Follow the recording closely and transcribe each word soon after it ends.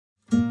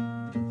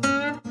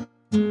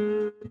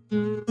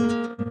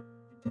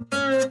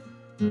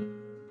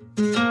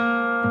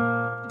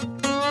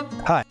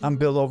Hi, I'm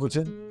Bill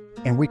Overton,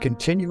 and we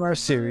continue our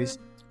series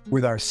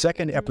with our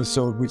second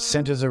episode, which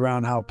centers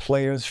around how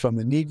players from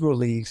the Negro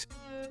Leagues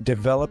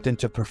developed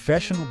into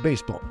professional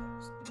baseball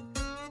players.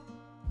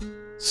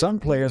 Some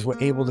players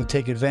were able to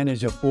take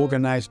advantage of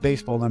organized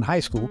baseball in high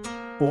school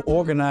or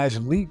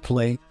organized league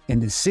play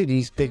in the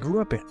cities they grew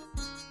up in.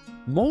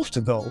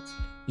 Most, though,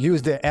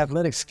 used their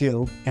athletic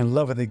skill and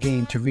love of the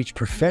game to reach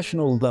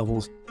professional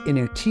levels in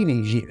their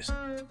teenage years.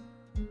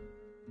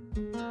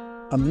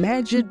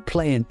 Imagine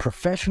playing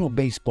professional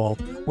baseball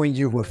when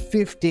you were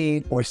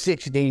 15 or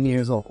 16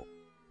 years old.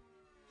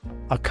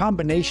 A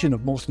combination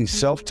of mostly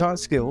self-taught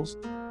skills,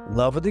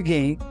 love of the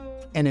game,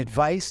 and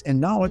advice and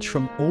knowledge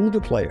from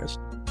older players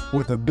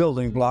were the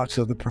building blocks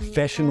of the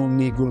professional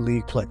Negro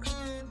League players.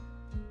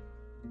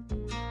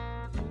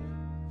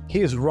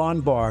 Here's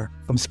Ron Barr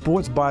from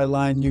Sports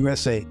Byline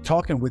USA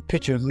talking with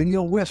pitcher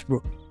Leo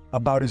Westbrook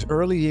about his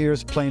early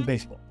years playing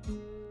baseball.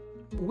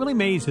 Willie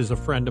Mays is a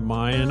friend of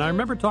mine, and I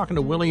remember talking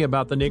to Willie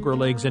about the Negro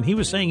Leagues, and he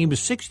was saying he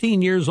was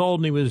 16 years old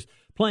and he was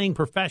playing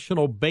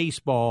professional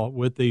baseball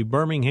with the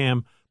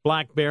Birmingham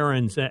Black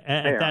Barons at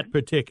that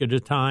particular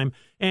time.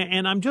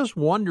 And I'm just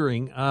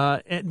wondering,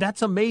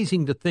 that's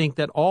amazing to think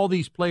that all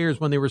these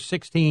players, when they were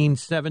 16,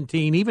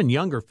 17, even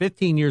younger,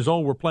 15 years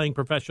old, were playing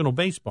professional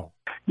baseball.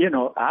 You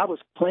know, I was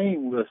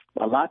playing with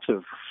lots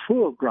of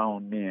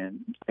full-grown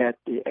men at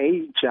the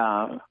age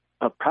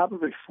of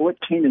probably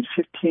 14 and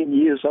 15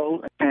 years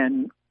old.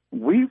 And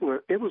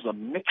it was a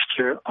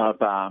mixture of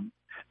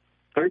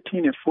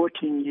 13 and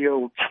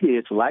 14-year-old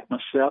kids like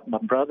myself, my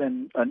brother,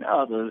 and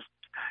others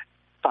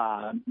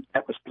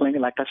that was playing,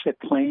 like I said,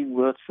 playing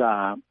with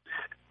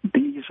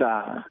these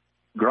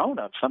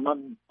grown-ups, some of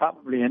them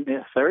probably in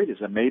their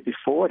 30s or maybe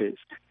 40s.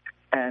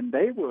 And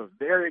they were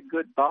very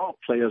good ball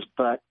players,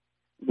 but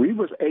we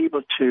was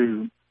able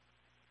to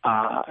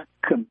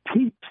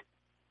compete.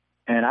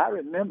 And I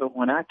remember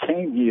when I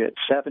came here at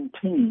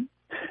 17,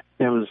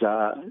 there was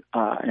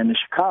in the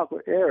Chicago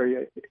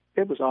area,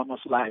 it was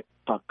almost like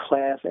a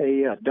Class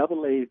A, a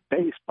Double A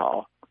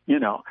baseball, you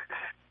know.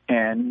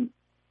 And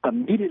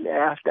immediately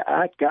after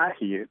I got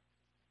here,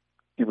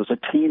 it was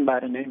a team by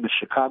the name of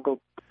Chicago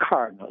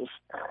Cardinals,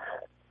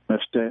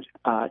 Mr.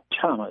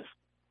 Thomas.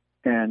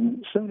 And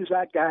as soon as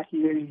I got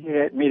here, he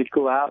had me to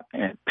go out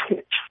and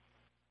pitch.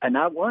 And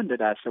I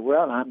wondered, I said,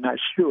 well, I'm not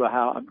sure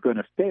how I'm going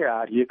to fare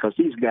out here because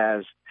these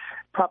guys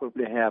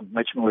probably have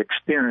much more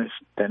experience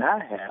than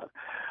I have.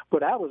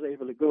 But I was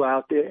able to go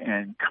out there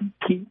and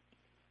compete.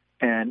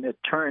 And it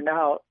turned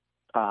out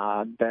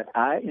that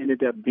I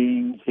ended up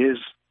being his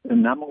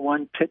number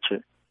one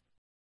pitcher.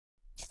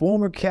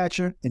 Former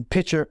catcher and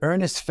pitcher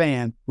Ernest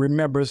Fan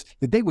remembers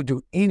that they would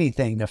do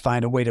anything to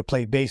find a way to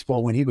play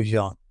baseball when he was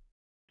young.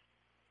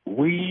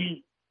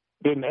 We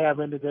didn't have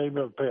anything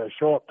but a pair of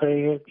short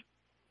pants,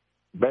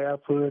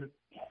 barefoot,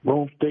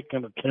 broomstick,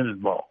 and a tennis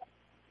ball,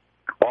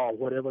 or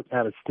whatever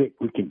kind of stick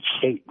we can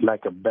shape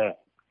like a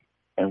bat.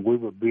 And we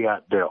would be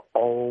out there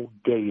all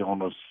day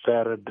on a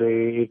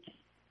Saturday.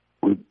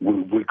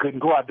 We couldn't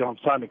go out there on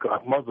Sunday because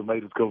our mother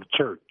made us go to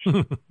church.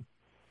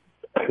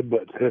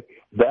 But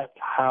that's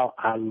how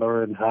I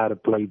learned how to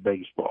play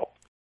baseball.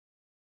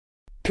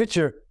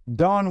 Pitcher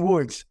Don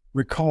Woods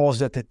recalls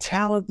that the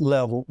talent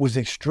level was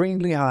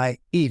extremely high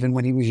even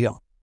when he was young.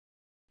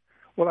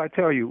 Well, I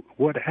tell you,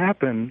 what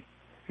happened,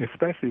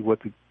 especially with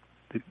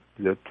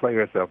the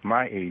players of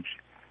my age,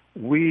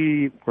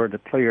 we were the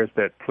players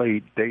that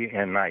played day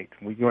and night.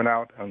 We went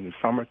out in the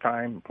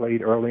summertime,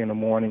 played early in the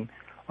morning,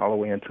 all the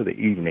way into the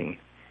evening.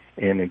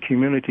 In the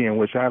community in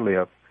which I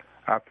live,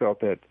 I felt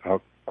that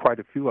quite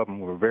a few of them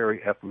were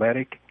very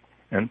athletic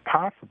and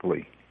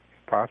possibly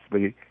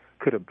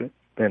could have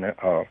been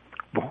a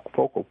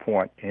focal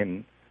point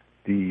in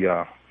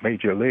the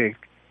major league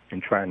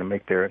in trying to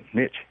make their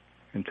niche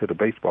into the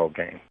baseball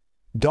game.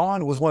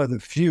 Don was one of the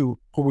few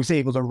who was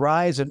able to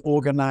rise and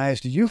organize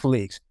the youth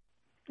leagues.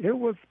 It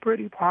was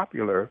pretty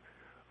popular.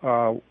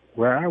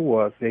 Where I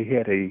was, they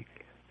had a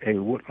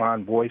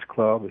Woodlawn Boys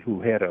Club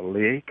who had a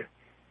league,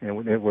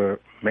 and there were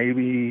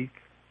maybe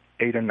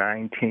 8 or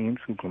 9 teams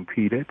who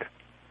competed.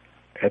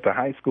 At the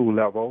high school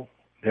level,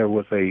 there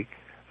was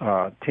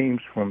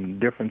teams from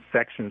different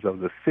sections of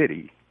the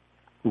city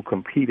who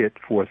competed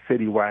for a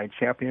citywide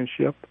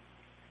championship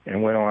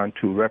and went on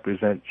to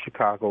represent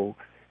Chicago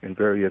and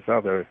various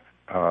other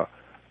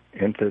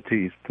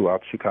entities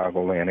throughout the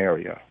Chicagoland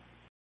area.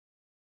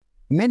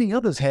 Many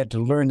others had to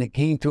learn the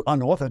game through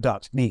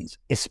unorthodox means,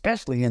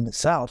 especially in the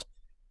South.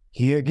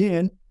 Here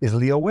again is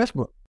Leo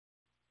Westbrook.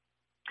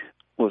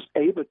 Was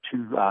able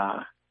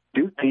to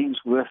do things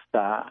with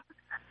the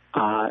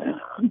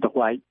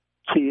white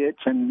kids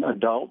and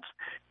adults.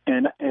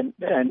 And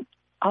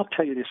I'll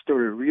tell you this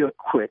story real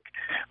quick.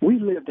 We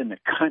lived in the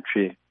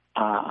country,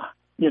 a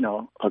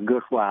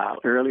good while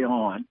early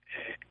on.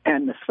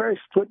 And the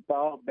first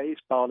football,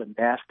 baseball, and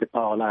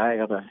basketball I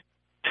ever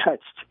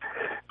touched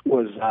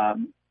was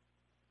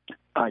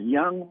a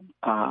young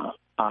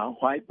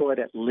white boy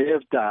that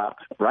lived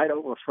right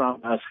over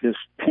from us. His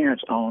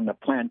parents owned a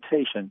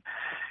plantation.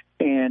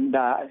 And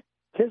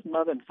his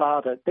mother and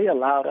father, they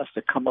allowed us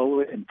to come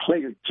over and play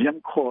with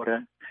Jim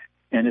Porter,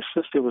 and his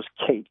sister was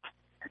Kate.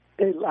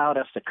 They allowed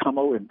us to come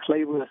over and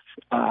play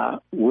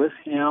with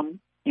him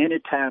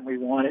anytime we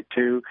wanted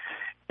to,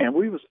 and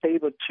we was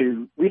able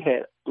to. We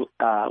had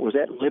was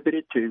at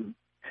liberty to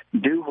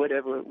do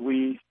whatever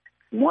we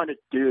wanted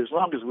to do, as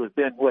long as it was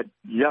then what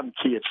young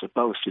kids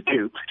supposed to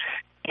do.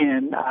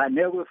 And I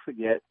never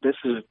forget. This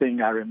is the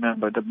thing I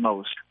remember the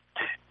most.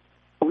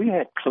 We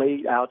had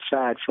played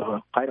outside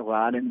for quite a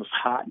while, and it was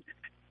hot.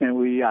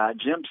 And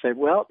Jim said,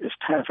 "Well, it's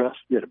time for us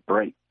to get a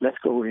break. Let's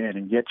go in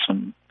and get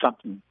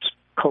something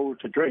cold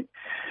to drink."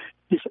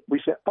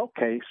 We said,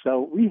 "Okay."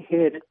 So we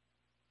headed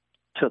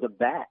to the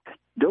back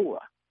door.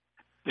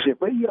 He said,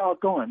 "Where are you all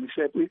going?" We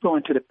said, "We're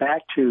going to the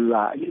back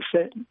to." He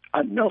said,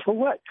 "No, for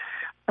what?"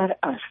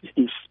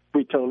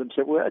 We told him,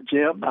 said, "Well,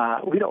 Jim,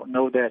 we don't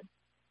know that.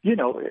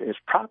 It's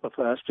proper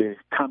for us to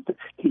come."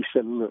 He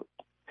said, "Look."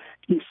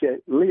 He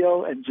said,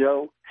 "Leo and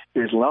Joe,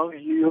 as long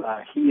as you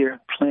are here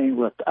playing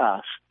with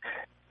us,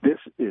 this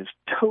is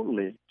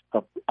totally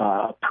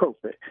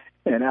appropriate.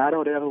 And I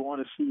don't ever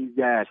want to see you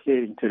guys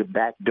heading to the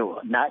back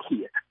door, not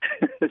here."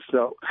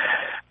 So,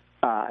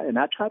 and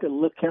I tried to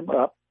look him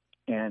up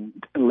and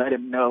let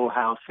him know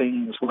how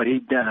what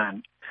he'd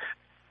done,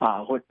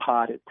 what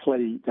part it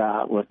played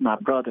with my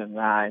brother and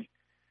I,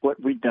 what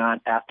we'd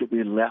done after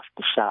we left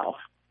the South.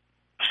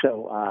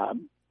 So,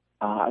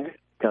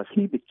 because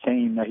he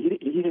became, he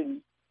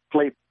didn't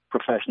play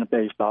professional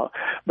baseball,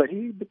 but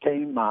he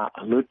became a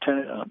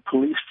lieutenant of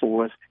police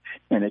force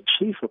and a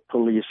chief of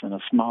police in a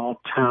small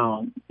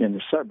town in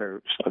the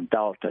suburbs of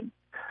Dalton.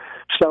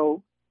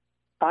 So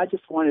I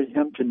just wanted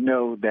him to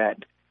know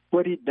that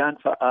what he'd done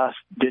for us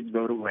didn't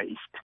go to waste.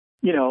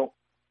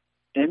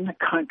 In the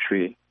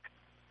country,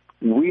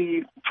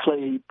 we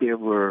played, there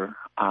were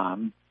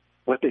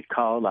what they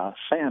call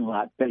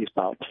sandlot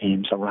baseball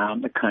teams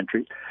around the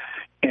country,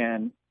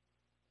 and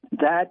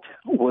that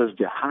was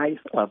the height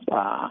of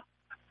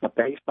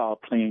baseball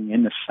playing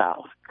in the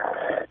South.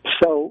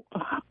 So,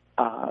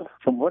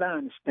 from what I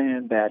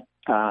understand, that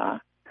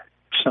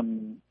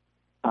some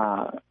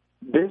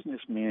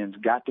businessmen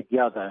got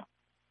together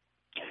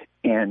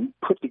and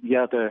put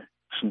together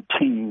some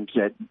teams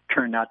that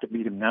turned out to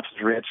be the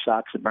Memphis Red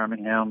Sox, the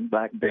Birmingham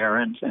Black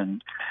Barons,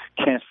 and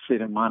Kansas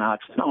City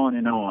Monarchs, and on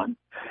and on.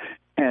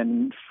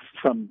 And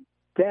from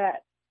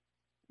that,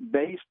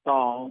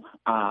 baseball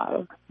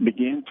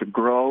began to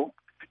grow,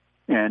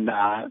 and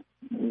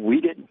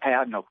we didn't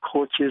have no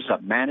coaches or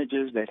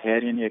managers that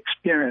had any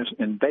experience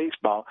in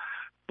baseball,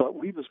 but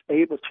we was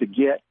able to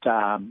get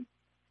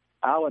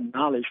our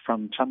knowledge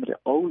from some of the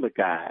older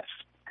guys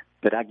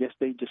that I guess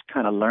they just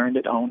kind of learned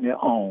it on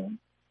their own.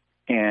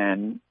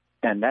 And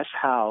that's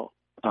how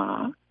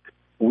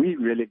we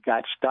really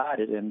got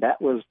started, and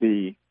that was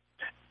pretty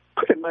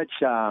much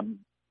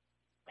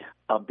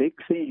a big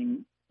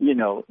thing,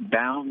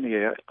 down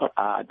there,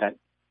 that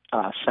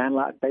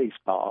sandlot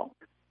baseball,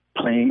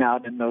 playing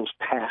out in those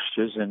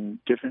pastures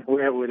and different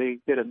wherever they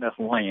get enough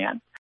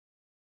land.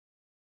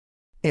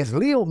 As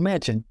Leo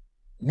mentioned,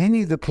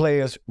 many of the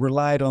players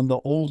relied on the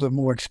older,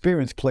 more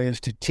experienced players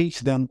to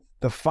teach them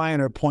the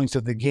finer points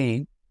of the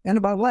game and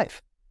about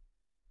life.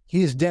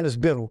 Here's Dennis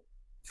Biddle,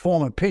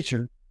 former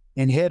pitcher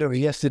and head of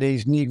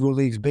yesterday's Negro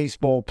Leagues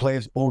Baseball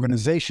Players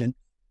Organization,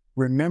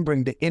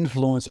 remembering the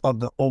influence of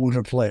the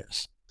older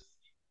players.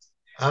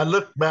 I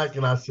look back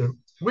and I said,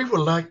 we were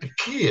like the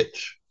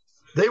kids.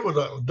 They were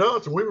the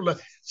adults, and we were like,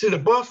 the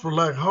bus was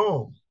like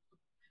home.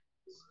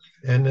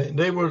 And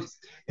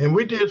and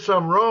we did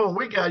something wrong,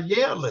 we got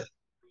yelled at.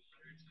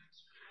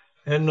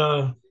 And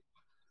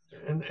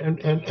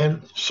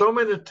so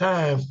many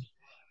times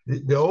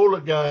the older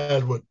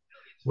guys would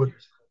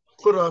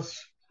put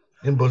us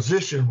in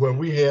positions where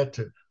we had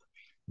to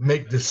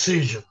make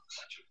decisions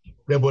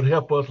that would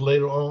help us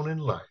later on in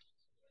life.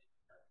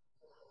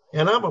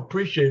 And I'm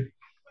appreciative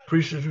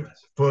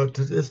for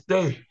to this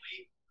day.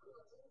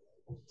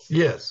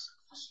 Yes,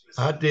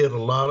 I did a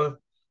lot of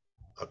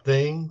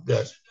things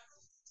that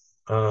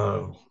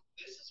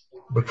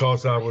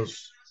because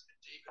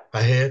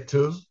I had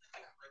to,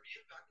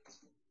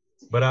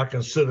 but I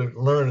considered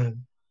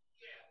learning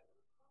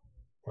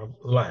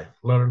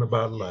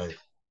about life.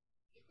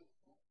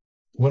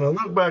 When I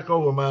look back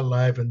over my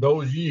life in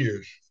those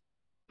years,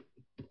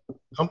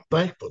 I'm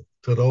thankful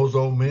to those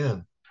old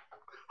men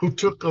who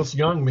took us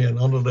young men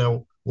under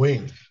their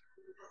wings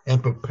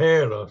and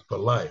prepared us for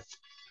life.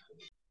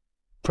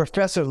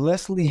 Professor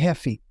Leslie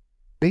Heffy,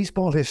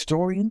 baseball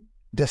historian,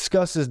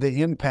 discusses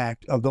the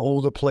impact of the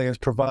older players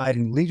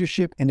providing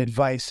leadership and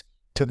advice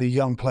to the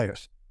young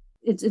players.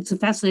 It's a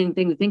fascinating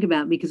thing to think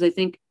about, because I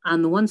think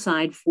on the one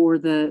side, for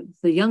the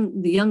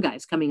young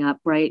guys coming up,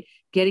 right,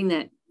 getting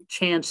that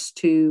chance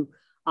to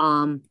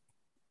not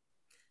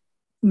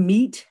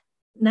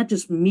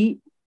just meet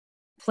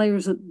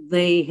players that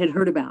they had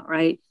heard about,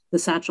 right, the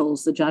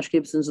Satchels, the Josh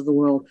Gibsons of the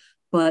world,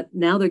 but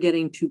now they're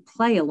getting to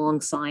play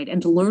alongside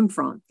and to learn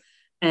from.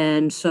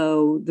 And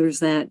so there's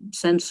that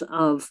sense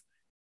of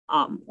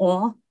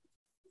awe,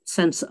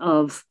 sense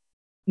of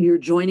you're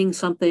joining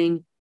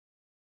something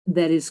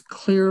that is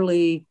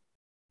clearly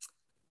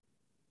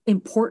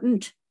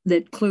important,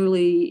 that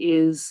clearly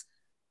is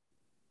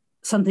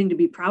something to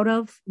be proud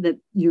of,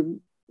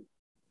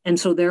 and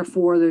so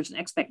therefore there's an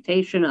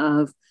expectation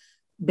of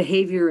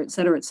behavior, et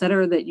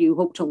cetera, that you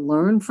hope to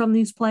learn from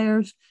these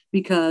players,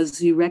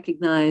 because you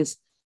recognize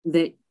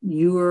that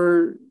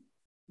your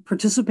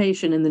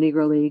participation in the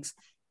Negro Leagues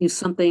is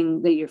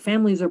something that your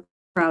families are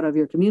proud of,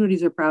 your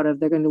communities are proud of,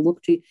 they're going to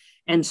look to you.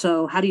 And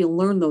so how do you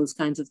learn those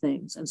kinds of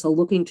things? And so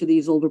looking to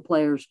these older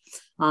players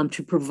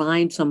to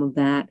provide some of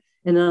that.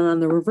 And then on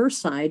the reverse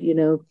side,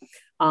 you've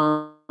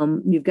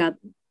got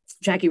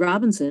Jackie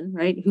Robinson,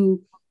 right?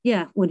 Who,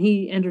 when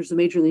he enters the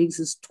major leagues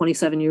is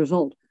 27 years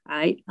old,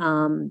 right?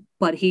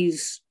 But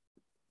he's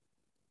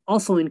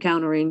also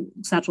encountering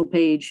Satchel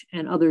Paige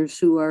and others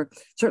who are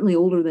certainly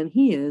older than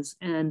he is.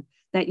 And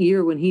that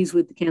year when he's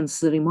with the Kansas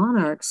City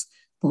Monarchs,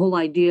 the whole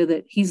idea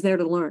that he's there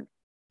to learn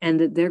and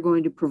that they're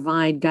going to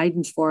provide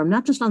guidance for him,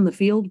 not just on the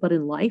field, but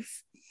in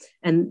life.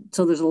 And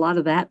so there's a lot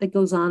of that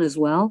goes on as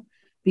well,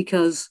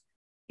 because,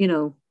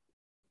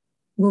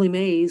 Willie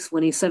Mays,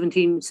 when he's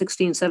 16,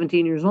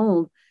 17 years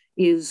old,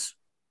 is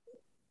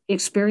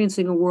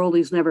experiencing a world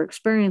he's never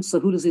experienced. So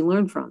who does he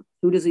learn from?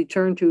 Who does he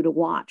turn to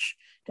watch,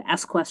 to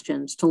ask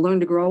questions, to learn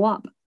to grow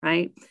up,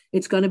 right?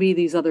 It's going to be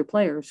these other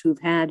players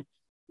who've had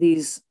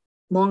these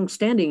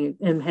long-standing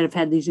and have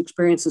had these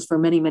experiences for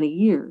many, many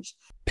years.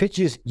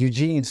 Pitchers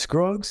Eugene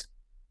Scruggs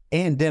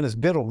and Dennis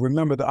Biddle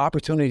remember the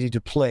opportunity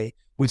to play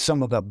with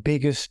some of the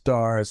biggest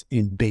stars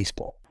in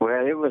baseball.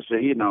 Well, it was,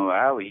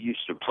 I was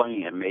used to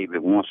playing maybe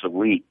once a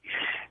week,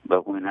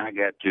 but when I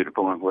got to the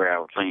point where I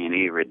was playing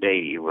every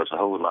day, it was a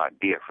whole lot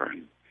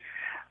different.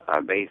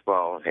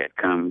 Baseball had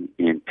come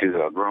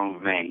into a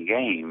grown man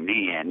game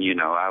then,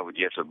 I was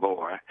just a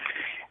boy.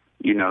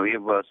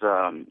 It was,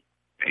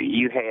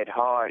 you had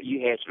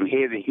some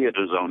heavy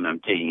hitters on them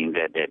teams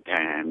at that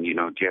time,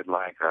 just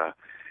like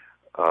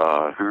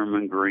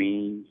Herman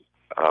Green,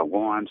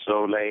 Juan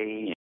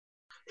Soler.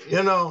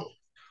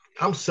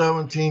 I'm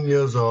 17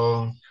 years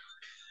old.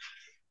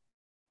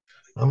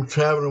 I'm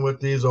traveling with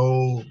these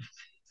old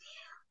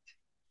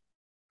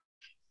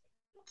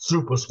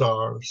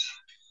superstars.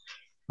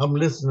 I'm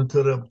listening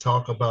to them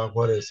talk about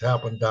what has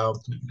happened down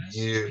through the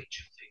years.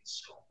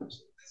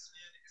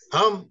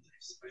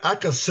 I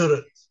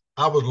consider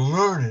I was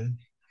learning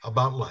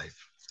about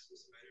life.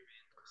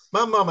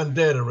 My mom and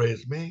daddy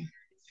raised me.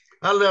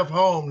 I left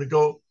home to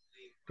go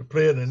to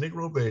play in the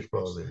Negro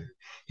Baseball League.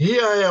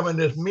 Here I am in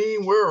this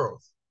mean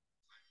world.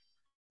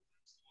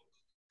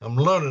 I'm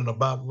learning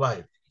about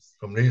life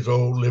from these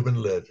old living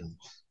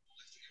legends.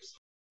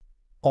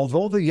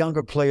 Although the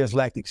younger players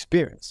lacked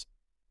experience,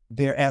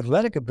 their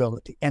athletic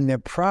ability and their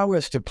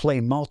prowess to play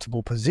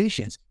multiple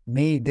positions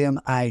made them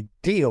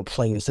ideal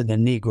players in the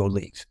Negro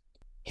Leagues.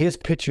 Here's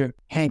pitcher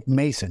Hank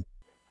Mason.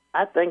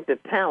 I think the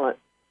talent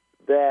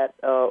that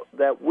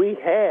we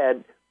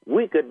had,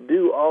 we could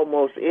do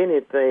almost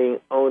anything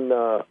on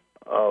the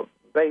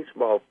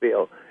baseball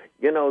field.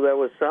 There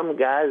were some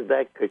guys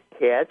that could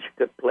catch,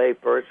 could play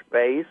first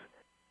base,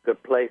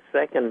 could play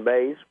second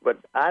base, but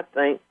I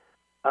think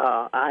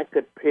I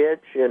could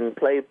pitch and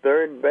play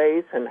third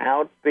base and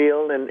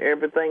outfield and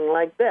everything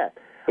like that.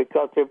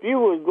 Because if you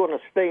were going to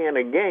stay in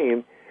a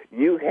game,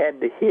 you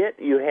had to hit,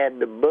 you had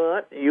to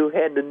bunt, you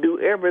had to do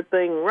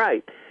everything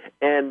right.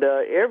 And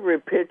every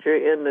pitcher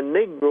in the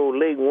Negro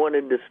League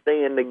wanted to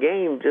stay in the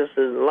game just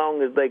as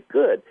long as they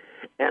could.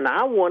 And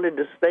I wanted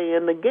to stay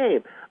in the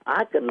game.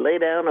 I could lay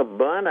down a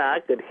bunt. I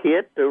could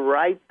hit the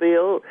right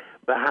field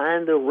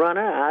behind the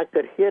runner. I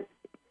could hit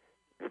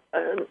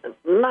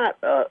not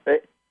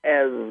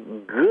as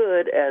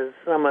good as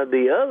some of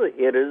the other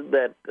hitters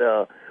that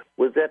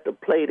was at the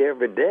plate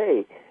every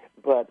day,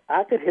 but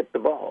I could hit the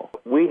ball.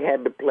 We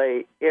had to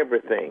play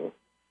everything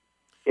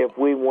if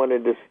we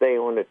wanted to stay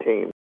on the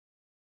team.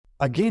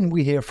 Again,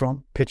 we hear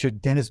from pitcher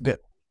Dennis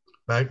Biddle.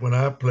 Back when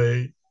I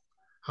played,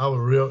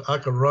 I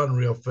could run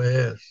real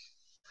fast.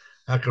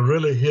 I could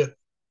really hit.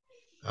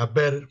 I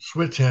batted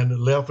switch-handed,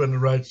 left and the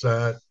right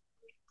side.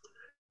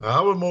 I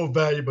was more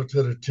valuable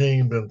to the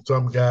team than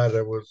some guy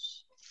that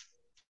was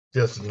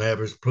just an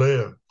average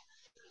player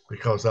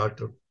because I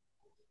could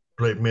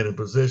play many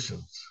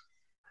positions.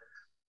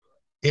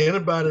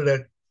 Anybody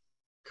that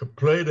could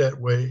play that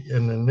way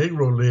in the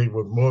Negro League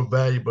was more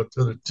valuable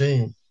to the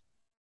team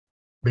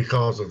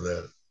because of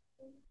that.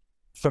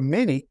 For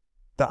many,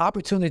 the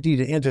opportunity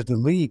to enter the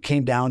league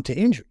came down to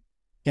injury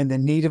and the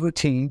need of a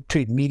team to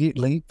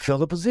immediately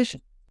fill a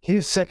position.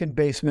 Here's second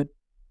baseman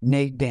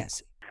Nate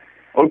Dancy.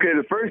 Okay,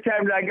 the first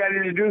time that I got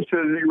introduced to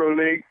the Negro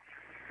League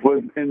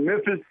was in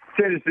Memphis,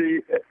 Tennessee,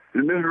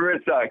 the Memphis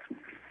Red Sox.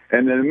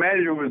 And the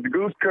manager was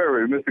Goose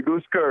Curry, Mr.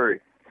 Goose Curry.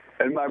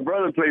 And my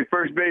brother played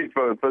first base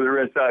for the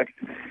Red Sox.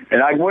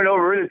 And I went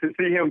over really to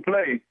see him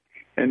play.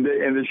 And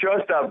the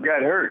shortstop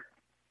got hurt.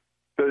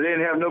 So they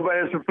didn't have nobody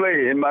else to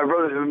play. And my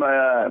brother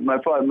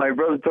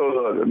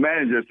told the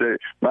manager, said,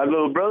 my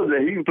little brother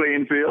said he can play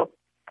infield.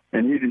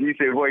 And he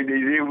said, what did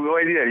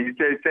he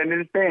said, stand in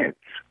the stand.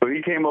 So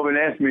he came over and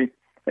asked me,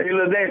 hey,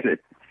 little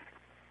Dancy,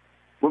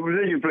 what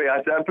position you play?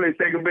 I said, I play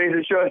second base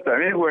and shortstop,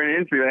 anywhere in the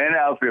infield and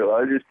outfield.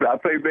 I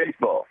play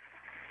baseball.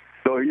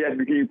 So he asked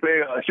me, can you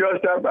play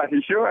shortstop? I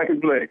said, sure, I can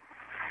play.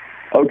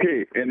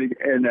 Okay, and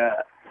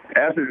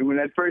after when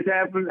that first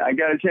happened, I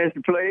got a chance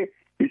to play.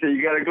 He said,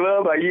 you got a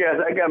glove? Yes,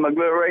 I got my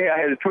glove right here. I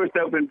had it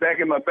twisted up in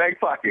my back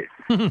pocket.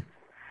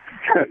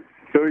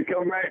 So he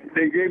come right,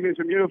 they gave me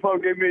some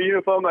uniform, gave me a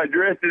uniform. I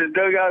dressed in the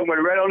dugout and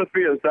went right on the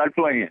field, started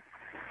playing.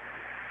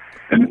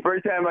 And the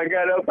first time I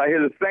got up, I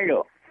hit a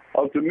single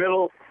up the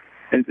middle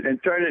and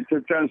turned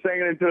the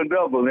single into a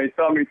double. And they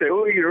saw me say,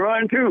 oh, you can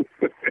run too.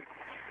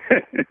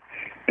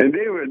 And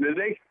then the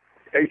next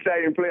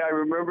exciting play I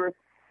remember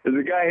is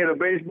a guy hit a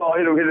baseball,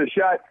 hit a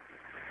shot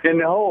in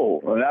the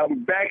hole. And I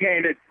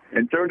backhanded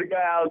and threw the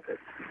guy out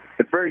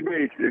at first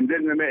base and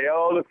didn't make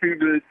all the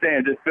people in the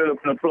stand just stood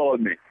up and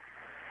applauded me.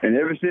 And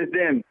ever since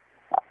then,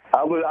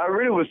 I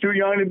really was too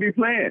young to be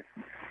playing.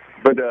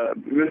 But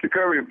Mr.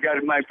 Curry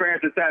got my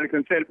parents to sign a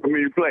consent for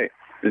me to play.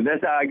 And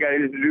that's how I got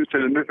introduced to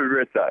the Memphis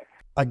Red Sox.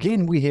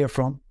 Again, we hear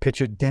from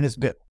pitcher Dennis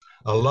Biddle.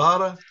 A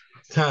lot of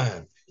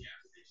times,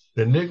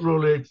 the Negro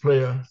League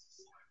player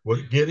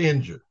would get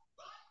injured.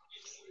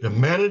 The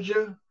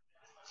manager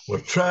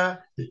would try.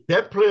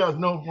 That player is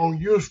no more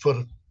use for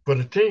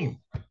the team.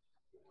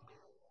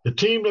 The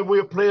team that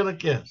we're playing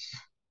against.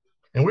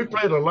 And we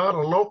played a lot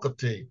of local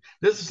teams.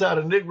 This is how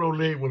the Negro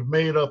League was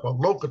made up, a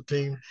local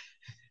team.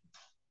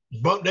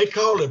 But they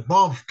call it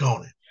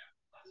bumstoning.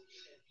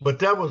 But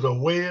that was a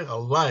way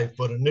of life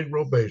for the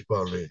Negro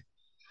Baseball League.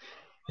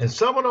 And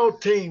some of those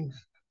teams,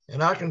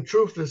 and I can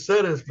truthfully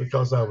say this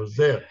because I was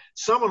there,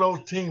 some of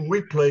those teams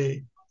we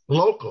played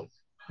local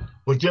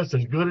were just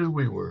as good as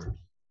we were.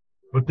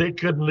 But they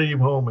couldn't leave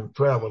home and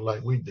travel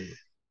like we did.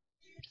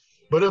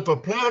 But if a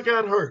player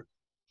got hurt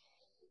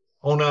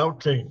on our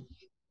team,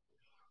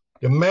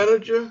 the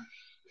manager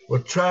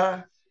would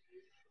try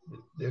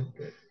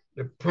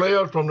the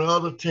players from the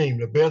other team,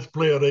 the best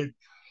player, they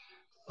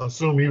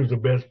assume he was the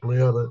best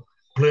player, the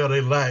player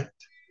they liked.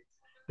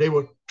 They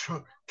would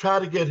try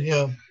to get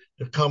him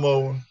to come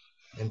over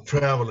and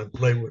travel and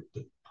play with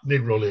the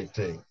Negro League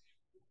team.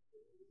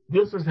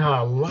 This is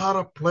how a lot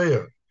of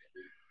players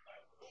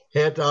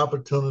had the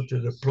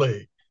opportunity to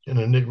play in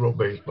the Negro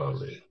Baseball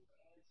League.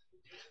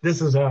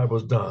 This is how it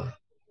was done.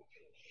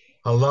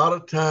 A lot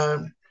of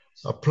times,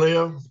 a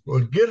player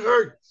would get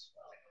hurt.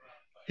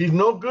 He's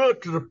no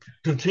good to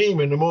the team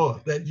anymore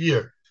that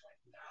year.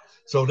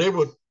 So they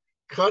would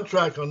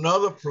contract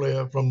another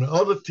player from the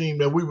other team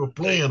that we were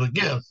playing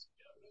against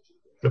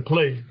to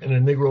play in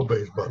the Negro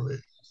Baseball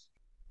League.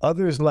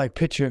 Others, like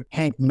pitcher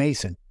Hank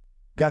Mason,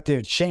 got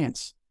their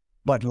chance,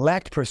 but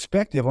lacked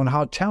perspective on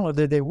how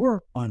talented they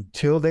were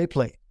until they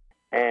played.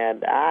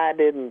 And I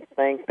didn't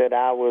think that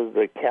I was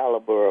the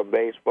caliber of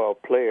baseball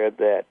player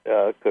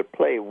that could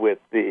play with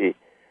the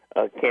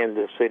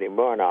Kansas City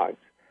Monarchs.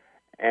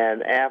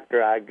 And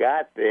after I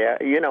got there,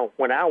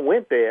 when I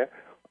went there,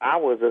 I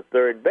was a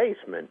third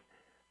baseman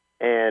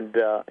and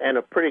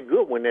a pretty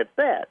good one at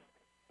that.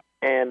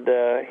 And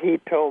he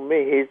told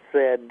me, he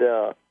said,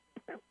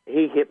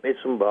 he hit me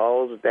some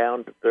balls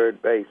down to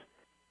third base.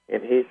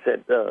 And he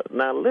said,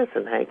 now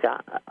listen, Hank,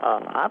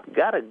 I've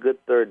got a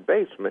good third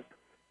baseman.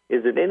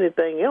 Is it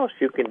anything else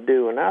you can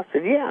do? And I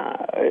said, yeah,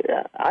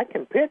 I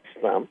can pitch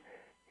some.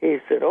 He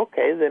said,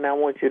 okay, then I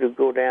want you to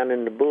go down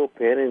in the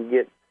bullpen and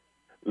get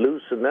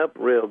loosened up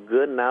real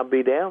good, and I'll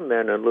be down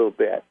there in a little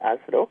bit. I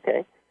said,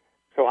 okay.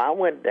 So I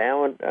went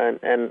down,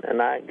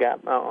 and I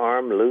got my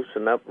arm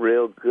loosened up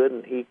real good,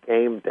 and he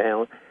came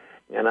down,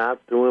 and I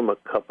threw him a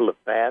couple of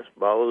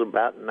fastballs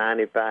about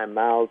 95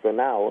 miles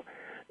an hour.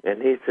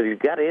 And he said, you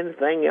got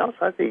anything else?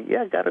 I said,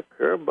 yeah, I got a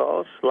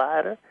curveball,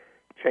 slider,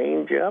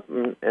 change up,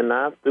 and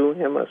I threw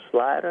him a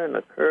slider and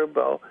a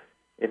curveball.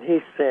 And he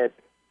said,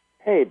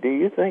 hey, do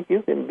you think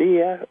you can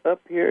be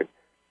up here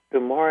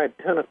tomorrow at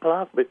 10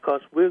 o'clock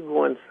because we're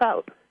going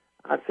south?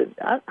 I said,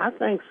 I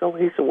think so.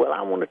 He said, well,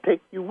 I want to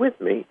take you with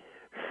me.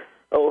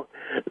 So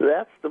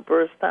that's the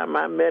first time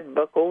I met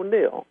Buck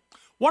O'Neill.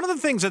 One of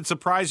the things that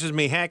surprises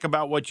me, Hank,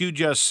 about what you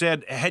just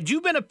said, had you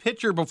been a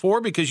pitcher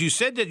before? Because you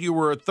said that you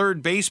were a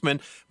third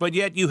baseman, but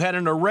yet you had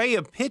an array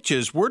of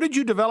pitches. Where did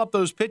you develop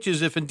those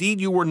pitches if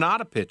indeed you were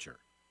not a pitcher?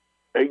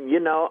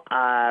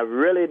 I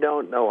really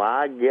don't know.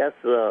 I guess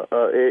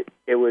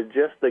it was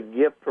just a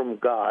gift from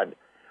God.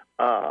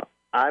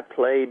 I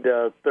played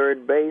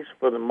third base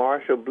for the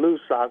Marshall Blue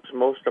Sox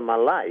most of my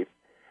life.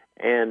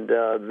 And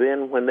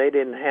then when they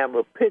didn't have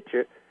a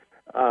pitcher,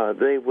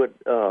 they would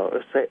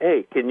say,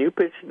 hey, can you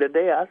pitch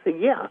today? I said,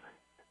 yeah.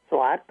 So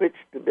I pitched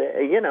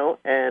today,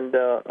 and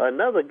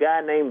another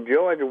guy named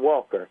George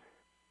Walker,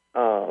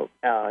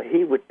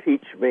 he would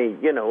teach me,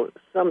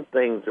 some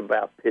things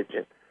about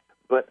pitching.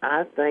 But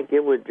I think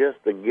it was just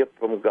a gift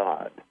from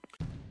God.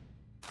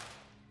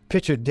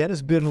 Pitcher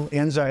Dennis Biddle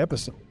ends our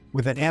episode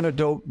with an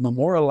anecdote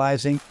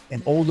memorializing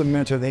an older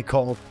mentor they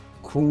called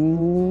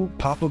Cool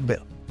Papa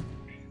Bill.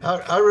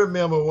 I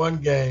remember one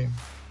game,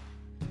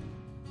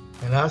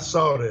 and I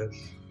saw this,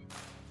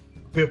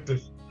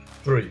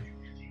 53.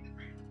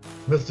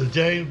 Mr.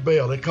 James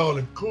Bell, they called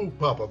him Cool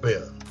Papa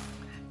Bell.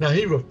 Now,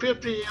 he was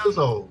 50 years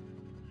old,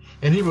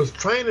 and he was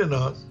training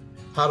us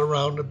how to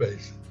round the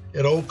bases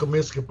at Old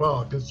Comiskey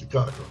Park in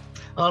Chicago.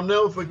 I'll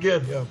never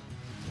forget him.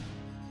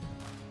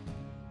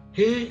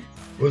 He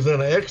was in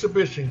an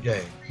exhibition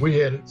game. We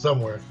had it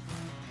somewhere.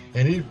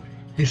 And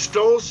he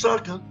stole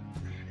second,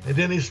 and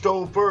then he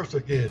stole first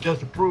again,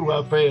 just to prove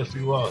how fast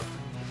he was.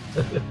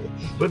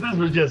 But this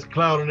was just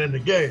clowning in the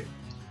game.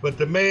 But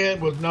the man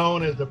was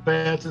known as the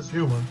fastest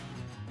human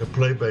to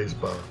play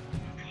baseball.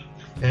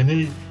 And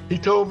he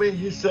told me,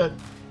 he said,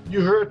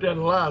 "You heard that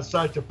a lot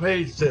Satchel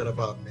Paige said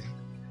about me."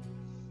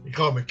 He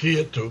called me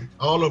kid too.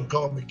 All of them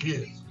called me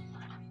kids.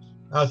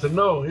 I said,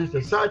 "No." He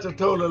said, "Satchel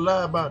told a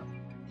lie about,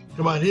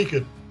 come on,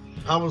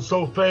 I was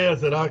so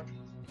fast that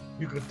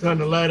you could turn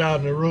the light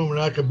out in the room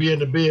and I could be in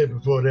the bed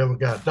before it ever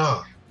got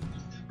dark."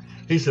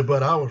 He said,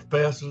 "But I was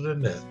faster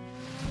than that."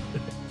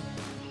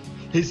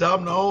 He said,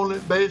 "I'm the only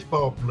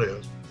baseball player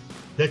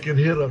that can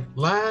hit a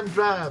line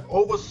drive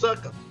over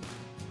second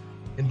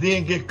and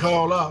then get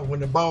called out when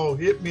the ball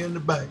hit me in the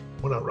back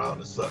when I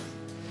rounded second."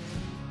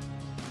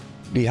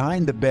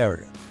 Behind the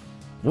Barrier,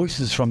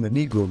 Voices from the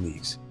Negro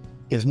Leagues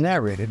is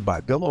narrated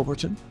by Bill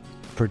Overton,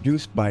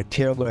 produced by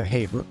Taylor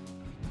Haber.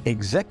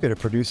 Executive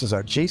producers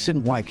are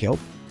Jason Weichelt,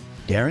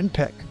 Darren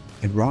Peck,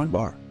 and Ron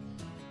Barr.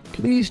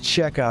 Please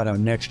check out our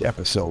next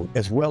episode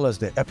as well as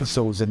the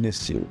episodes in this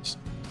series.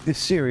 This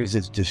series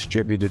is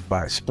distributed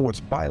by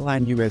Sports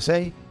Byline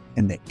USA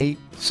and the 8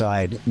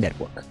 Side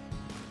Network.